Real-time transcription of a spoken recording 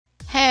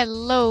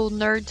Hello,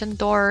 nerds and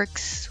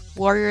dorks,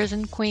 warriors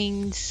and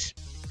queens,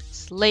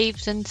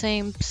 slaves and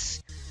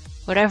simps,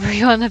 whatever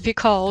you want to be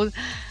called.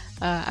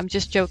 I'm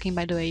just joking,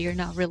 by the way, you're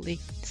not really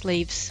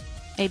slaves,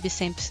 maybe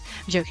simps.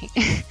 I'm joking.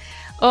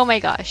 Oh my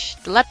gosh,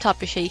 the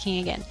laptop is shaking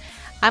again.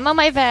 I'm on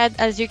my bed,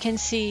 as you can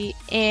see,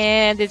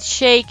 and it's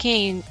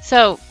shaking.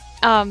 So,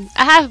 I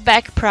have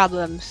back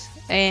problems,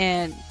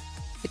 and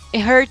it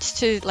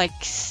hurts to like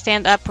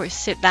stand up or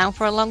sit down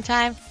for a long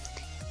time.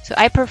 So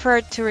I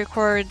prefer to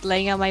record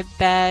laying on my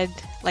bed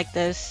like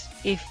this,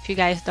 if you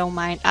guys don't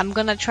mind. I'm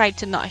gonna try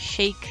to not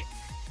shake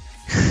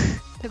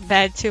the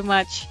bed too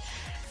much,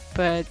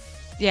 but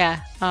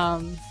yeah.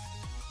 So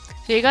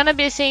you're gonna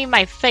be seeing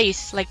my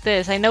face like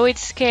this. I know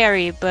it's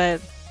scary,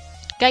 but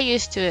get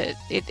used to it.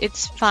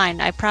 It's fine.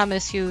 I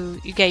promise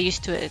you, you get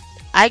used to it.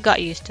 I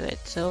got used to it,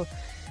 so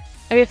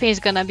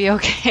everything's gonna be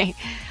okay.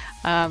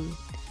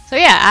 So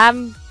yeah,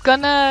 I'm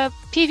gonna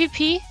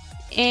PvP,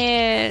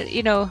 and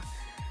you know,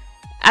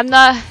 I'm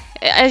not,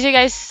 as you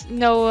guys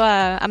know,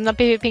 I'm not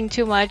PvPing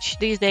too much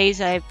these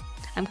days.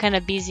 I'm kind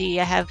of busy.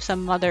 I have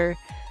some other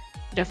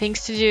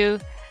things to do,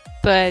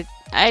 but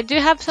I do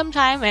have some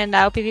time, and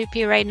I'll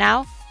PvP right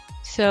now.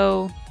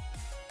 So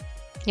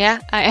yeah,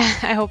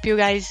 I hope you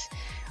guys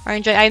are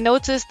enjoying. I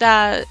noticed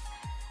that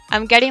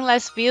I'm getting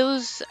less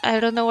views. I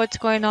don't know what's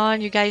going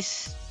on. You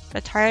guys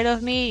are tired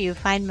of me. You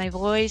find my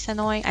voice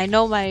annoying. I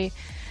know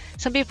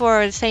some people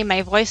are saying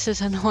my voice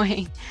is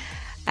annoying.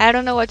 I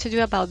don't know what to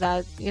do about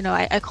that. You know,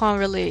 I can't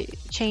really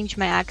change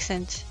my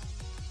accent,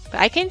 but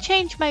I can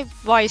change my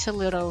voice a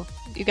little.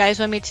 You guys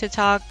want me to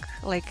talk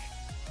like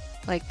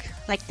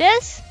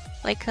this,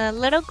 like a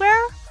little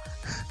girl,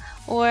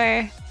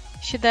 or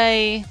should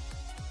I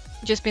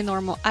just be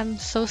normal? I'm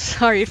so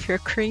sorry if you're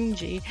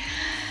cringy,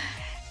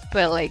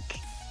 but like,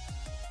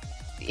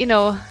 you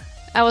know,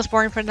 I was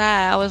born for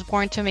that. I was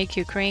born to make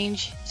you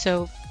cringe.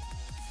 So,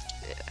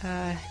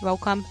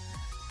 welcome.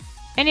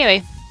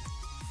 Anyway.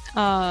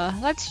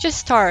 Let's just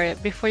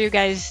start before you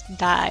guys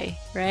die,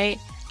 right?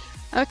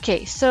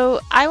 Okay,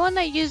 so I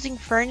wanna use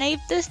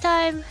Infernape this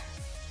time.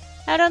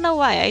 I don't know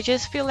why, I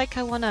just feel like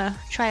I wanna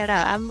try it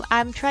out.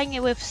 I'm trying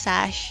it with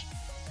Sash,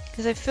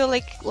 because I feel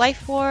like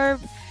Life Orb,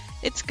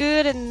 it's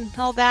good and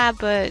all that,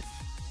 but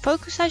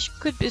Focus Sash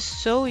could be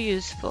so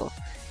useful,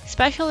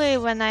 especially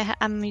when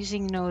I'm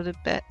using, you know,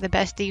 the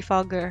best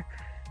defogger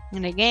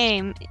in the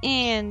game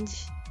and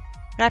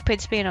Rapid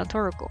Spin on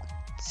Torkoal.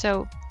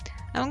 So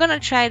I'm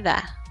gonna try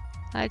that.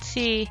 Let's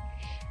see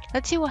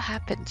what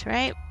happens,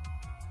 right?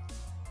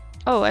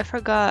 Oh, I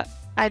forgot.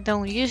 I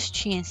don't use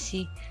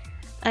Chansey.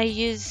 I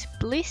use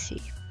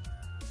Blissey.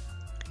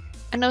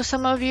 I know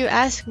some of you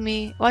ask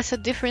me what's the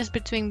difference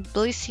between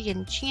Blissey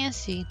and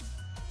Chansey.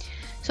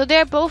 So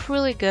they're both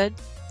really good.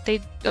 They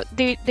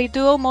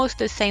do almost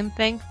the same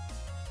thing.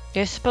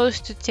 They're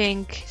supposed to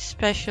tank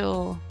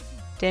special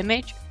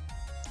damage.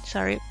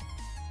 Sorry.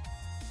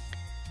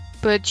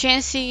 But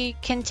Chansey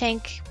can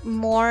tank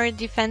more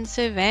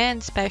defensive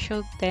and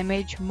special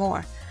damage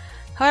more.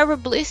 However,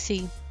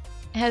 Blissey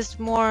has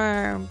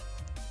more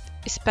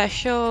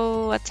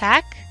special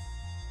attack.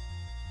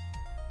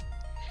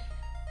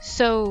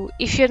 So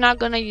if you're not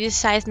gonna use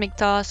Seismic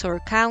Toss or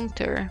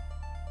Counter,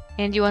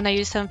 and you wanna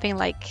use something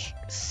like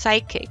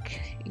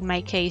Psychic, in my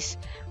case,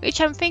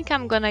 which I think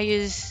I'm gonna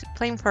use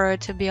Flamethrower,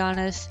 to be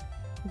honest.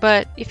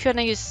 But if you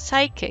wanna use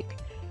Psychic,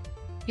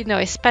 you know,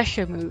 a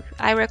special move,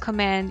 I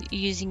recommend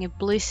using a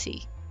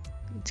Blissey.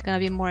 It's gonna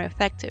be more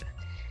effective.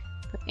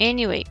 But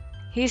anyway,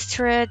 his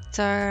threats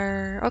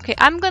are okay.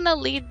 I'm gonna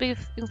lead with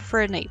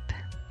Infernape,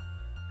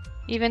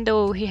 even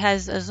though he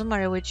has a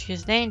Azumarill, which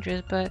is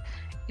dangerous, but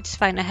it's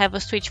fine. I have a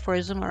switch for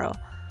Azumarill,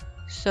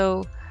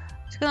 so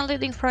it's gonna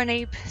lead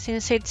Infernape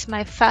since it's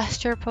my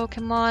faster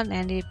Pokemon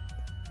and it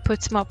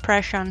puts more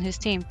pressure on his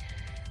team.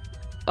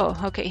 Oh,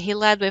 okay, he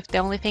led with the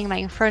only thing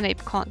my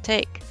Infernape can't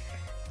take.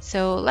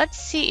 So let's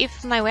see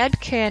if my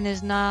webcam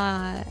is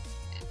not...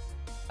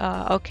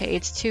 okay,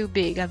 it's too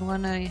big. I'm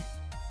gonna...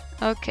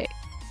 Okay.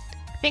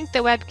 I think the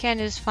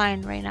webcam is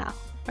fine right now,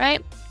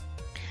 right?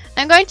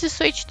 I'm going to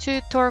switch to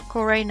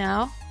Torkoal right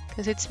now,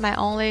 because it's my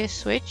only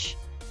switch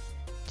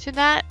to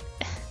that.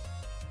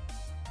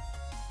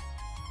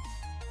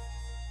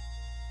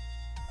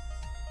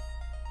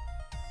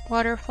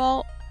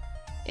 Waterfall.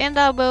 And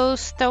I will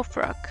Stealth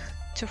Rock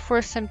to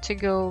force him to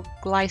go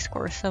Gliscor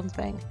or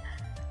something.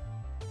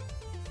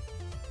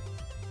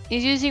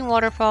 He's using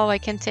Waterfall. I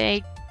can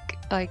take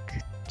like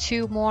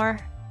 2 more,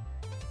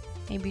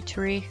 maybe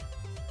 3.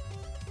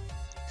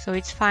 So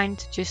it's fine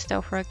to just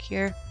Stealth Rock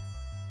here.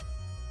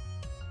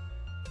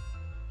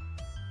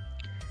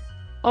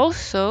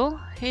 Also,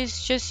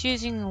 he's just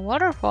using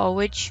Waterfall,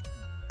 which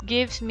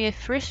gives me a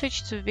free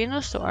switch to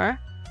Venusaur.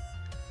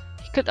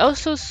 He could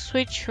also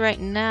switch right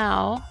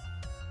now.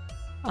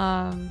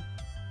 I'm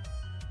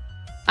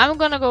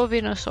gonna go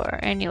Venusaur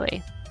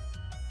anyway.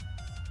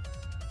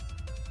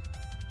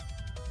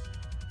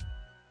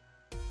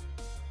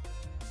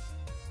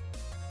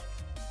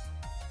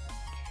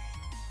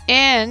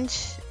 And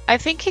I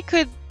think he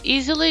could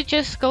easily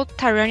just go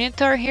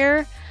Tyranitar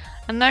here.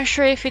 I'm not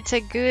sure if it's a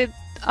good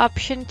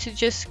option to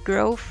just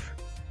growth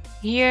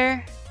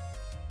here,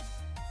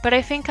 but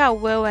I think I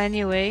will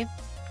anyway.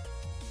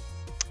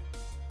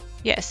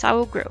 Yes, I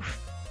will growth.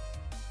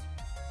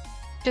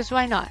 Just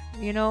why not,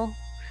 you know?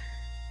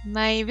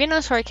 My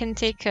Venusaur can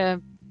take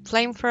a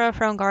Flamethrower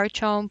from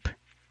Garchomp,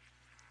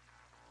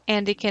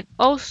 and it can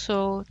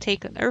also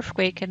take an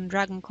Earthquake and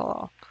Dragon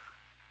Claw.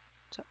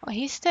 So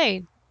he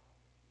stayed.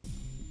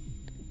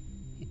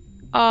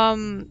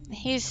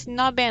 He's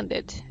not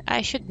banded.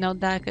 I should know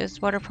that because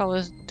Waterfall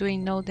was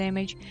doing no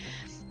damage.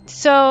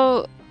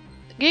 So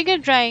Giga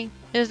Drain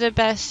is the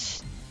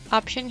best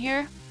option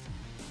here.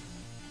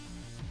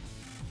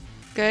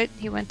 Good,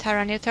 he went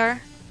Tyranitar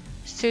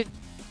to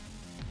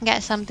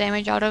get some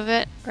damage out of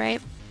it,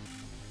 right?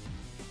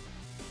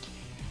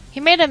 He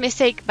made a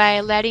mistake by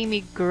letting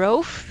me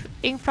growth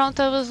in front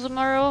of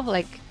Azumarill,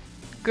 like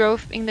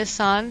growth in the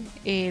sun.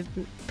 It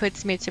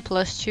puts me to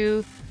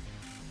 +2,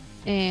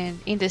 and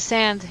in the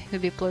sand it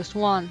would be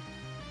 +1.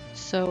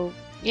 So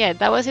yeah,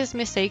 that was his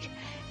mistake.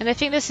 And I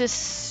think this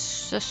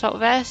is Assault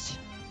Vest,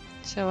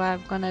 so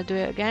I'm gonna do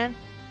it again.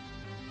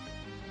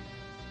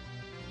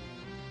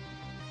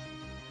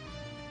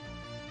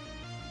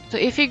 So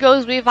if he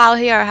goes without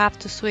here, I have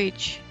to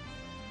switch.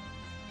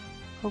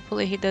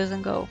 Hopefully he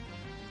doesn't go.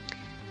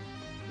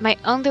 My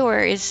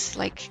underwear is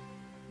like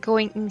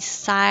going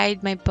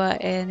inside my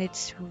butt and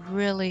it's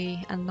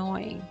really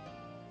annoying.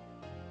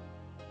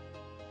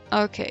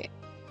 Okay.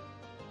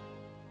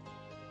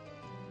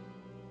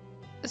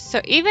 So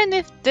even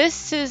if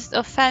this is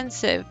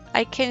offensive,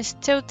 I can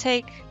still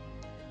take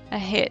a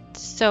hit.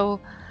 So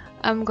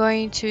I'm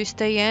going to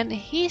stay in.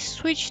 He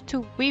switched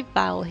to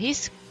Weavile.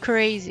 He's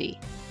crazy.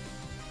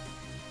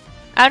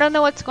 I don't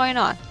know what's going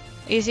on.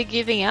 Is he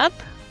giving up?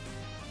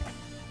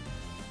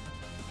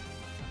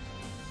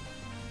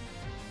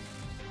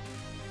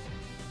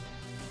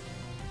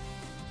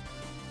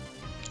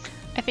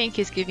 I think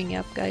he's giving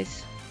up,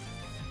 guys.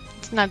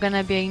 It's not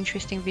gonna be an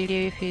interesting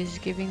video if he's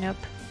giving up.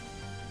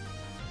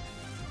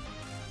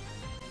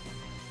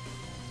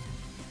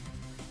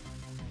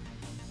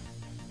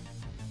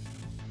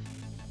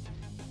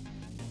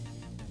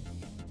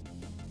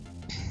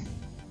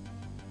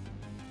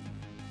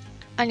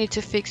 I need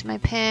to fix my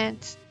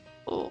pants.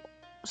 Oh,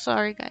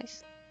 sorry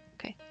guys.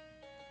 Okay.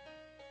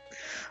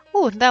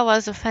 Oh, that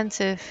was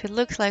offensive. It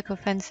looks like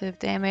offensive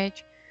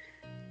damage.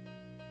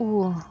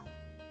 Ooh,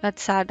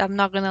 that's sad. I'm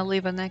not gonna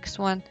leave the next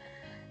one.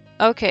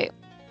 Okay,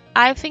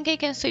 I think I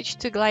can switch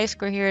to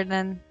Gliscor here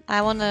then.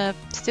 I wanna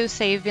still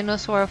save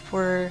Venusaur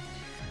for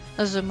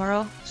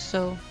Azumarill,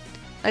 so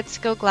let's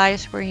go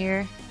Gliscor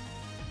here.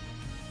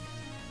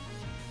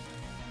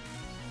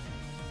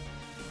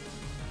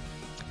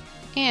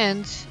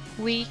 And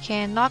we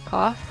can knock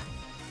off.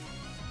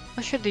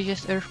 Or should they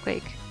just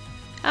Earthquake?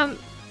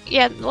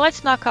 Yeah,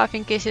 let's knock off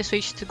in case he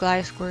switches to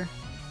Gliscor.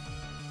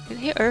 Did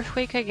he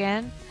Earthquake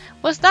again?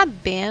 Was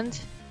that banned?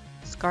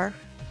 Scarf?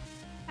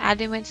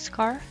 Adamant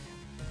Scarf?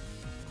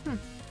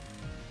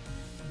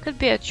 Could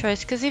be a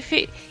choice, because if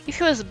he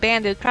was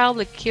banned, it'd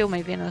probably kill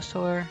my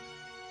Venusaur.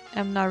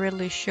 I'm not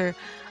really sure.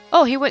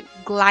 Oh, he went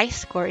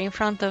Gliscor in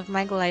front of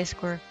my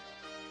Gliscor.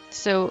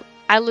 So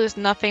I lose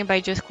nothing by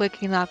just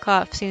clicking knock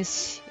off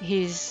since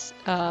his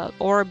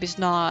orb is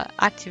not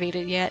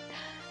activated yet.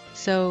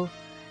 So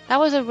that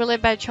was a really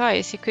bad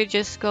choice. He could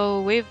just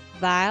go with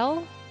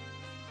Vile.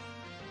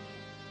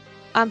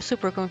 I'm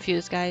super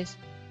confused, guys.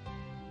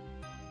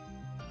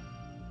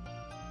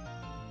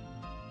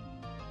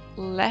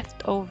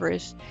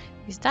 Leftovers.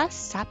 Is that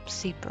Sap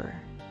Seeper?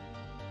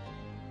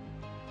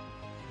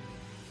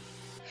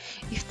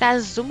 If that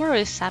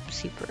Azumarill is Sap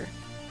Seeper.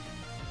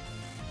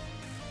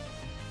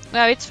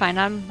 Well, it's fine.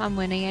 I'm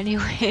winning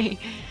anyway.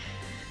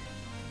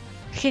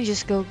 I can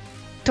just go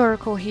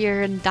Torkoal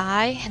here and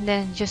die, and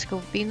then just go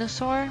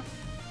Venusaur.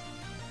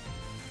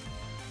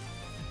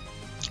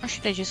 Or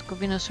should I just go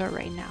Venusaur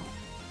right now?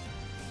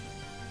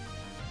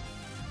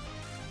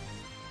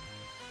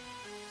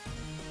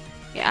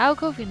 Yeah, I'll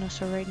go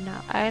Venusaur right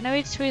now. I know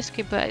it's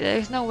risky, but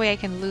there's no way I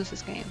can lose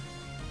this game.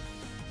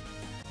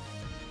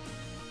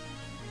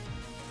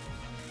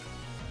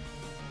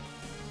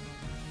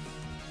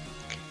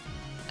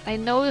 I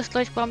know the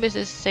Sludge Bomb is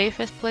the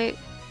safest play,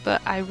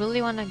 but I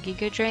really want a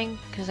Giga Drain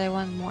because I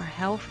want more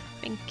health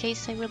in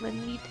case I really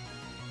need,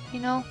 you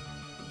know?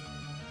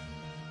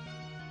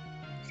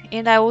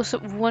 And I also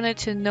wanted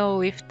to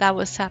know if that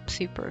was Sap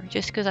Seeper,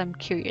 just because I'm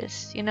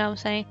curious, you know what I'm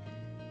saying?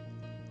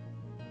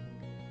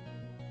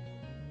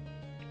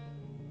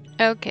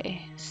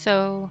 Okay,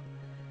 so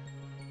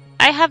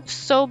I have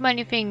so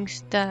many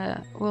things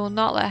that will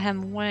not let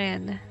him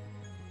win.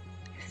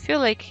 I feel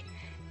like,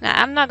 nah,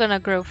 I'm not gonna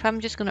growth,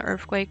 I'm just gonna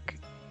Earthquake.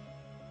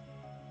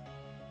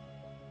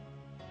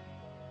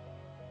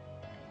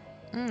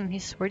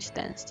 He's Swords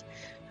Danced.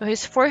 So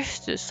he's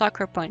forced to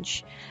Sucker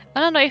Punch.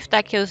 I don't know if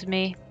that kills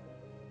me.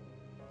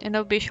 I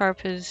know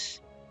Bisharp is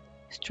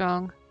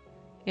strong.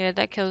 Yeah,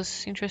 that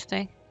kills.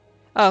 Interesting.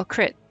 Oh,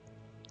 crit.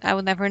 I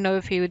would never know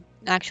if he would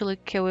actually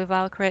kill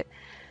without crit.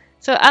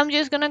 So I'm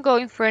just gonna go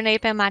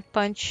Infernape and Mach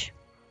Punch.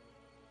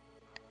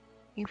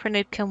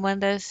 Infernape can win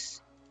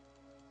this.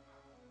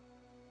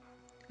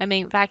 I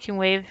mean, Vacuum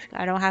Wave.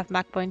 I don't have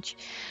Mach Punch.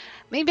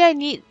 Maybe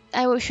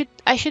I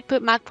should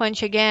put Mach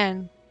Punch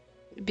again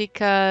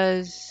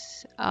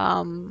because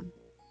Vacuum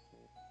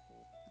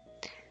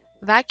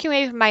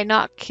Wave might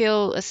not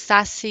kill a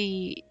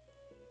sassy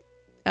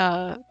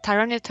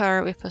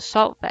Tyranitar with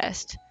Assault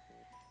Vest.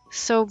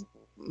 So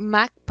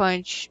Mach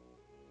Punch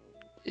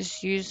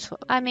is useful.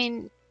 I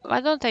mean,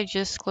 why don't I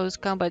just close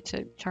combat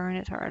to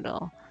Tyranitar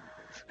though?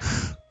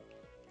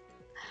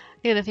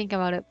 You gotta think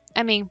about it.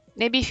 I mean,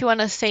 maybe if you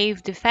wanna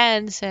save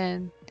defense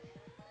and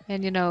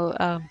you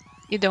don't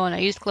wanna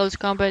use close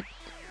combat.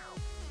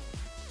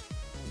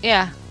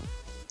 Yeah,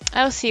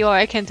 I'll see what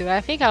I can do.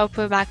 I think I'll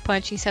put Mach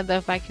Punch instead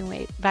of Vacuum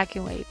Wave.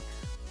 Vacuum Wave.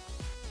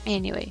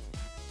 Anyway,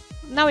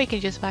 now we can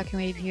just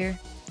Vacuum Wave here.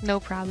 No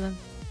problem.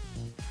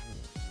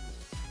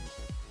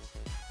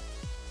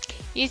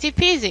 Easy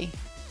peasy.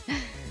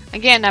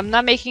 Again, I'm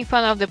not making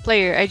fun of the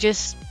player. I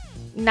just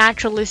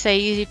naturally say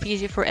easy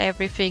peasy for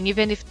everything,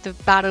 even if the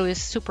battle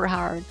is super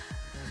hard.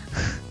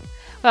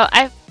 Well,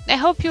 I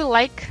hope you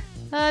like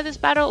this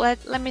battle.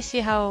 Let me see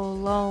how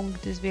long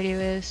this video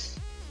is.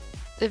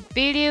 The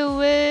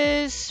video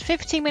is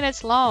 15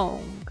 minutes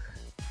long.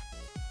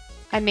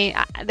 I mean,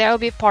 there will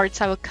be parts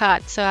I will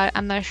cut, so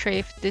I'm not sure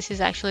if this is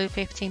actually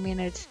 15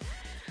 minutes.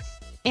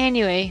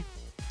 Anyway,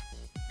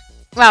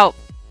 well,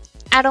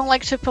 I don't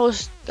like to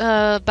post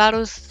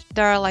battles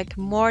that are like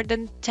more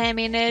than 10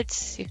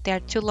 minutes. If they're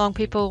too long,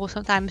 people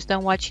sometimes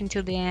don't watch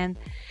until the end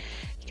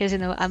because,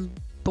 I'm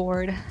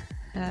bored.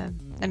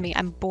 I mean,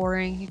 I'm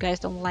boring. You guys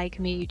don't like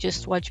me. You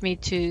just watch me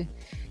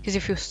because you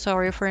feel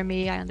sorry for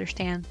me. I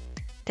understand.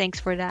 Thanks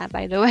for that,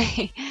 by the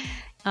way.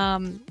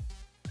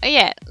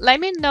 Yeah, let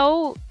me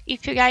know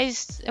if you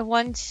guys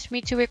want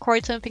me to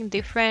record something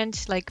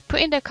different. Like,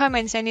 put in the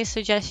comments any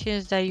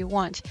suggestions that you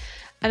want.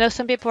 I know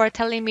some people are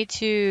telling me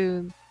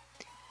to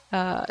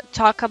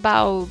talk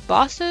about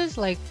bosses,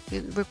 like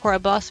record a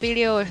boss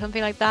video or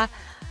something like that.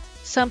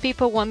 Some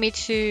people want me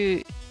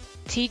to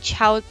teach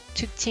how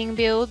to team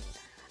build.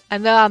 I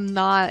know I'm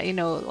not,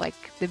 like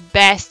the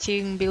best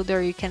team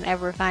builder you can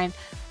ever find,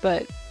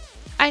 but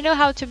I know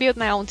how to build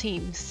my own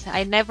teams.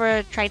 I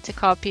never tried to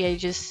copy, I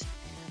just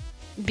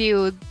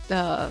build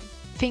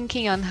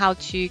thinking on how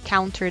to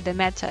counter the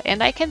meta,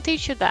 and I can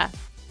teach you that.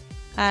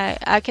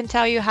 I can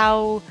tell you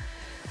how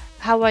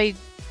I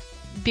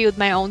build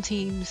my own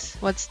teams,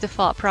 what's the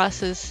thought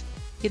process,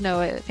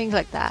 things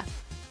like that.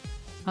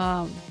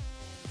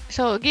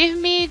 So give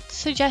me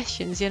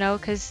suggestions,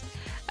 because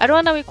I don't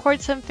want to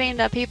record something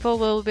that people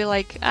will be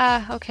like,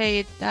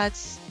 okay,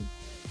 that's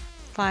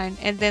fine,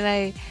 and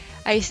then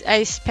I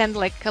spend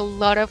like a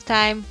lot of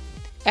time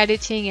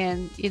editing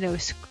and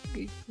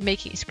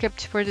making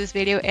script for this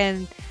video,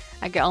 and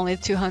I get only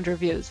 200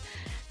 views.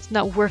 It's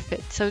not worth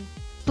it. So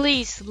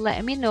please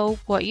let me know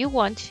what you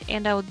want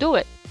and I'll do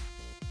it.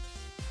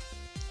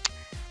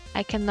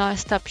 I cannot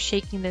stop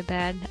shaking the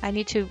bed. I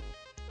need to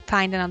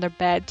find another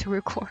bed to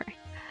record.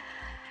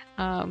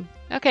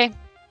 Okay,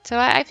 so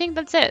I think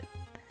that's it.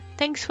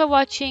 Thanks for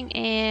watching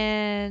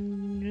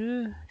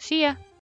and see ya.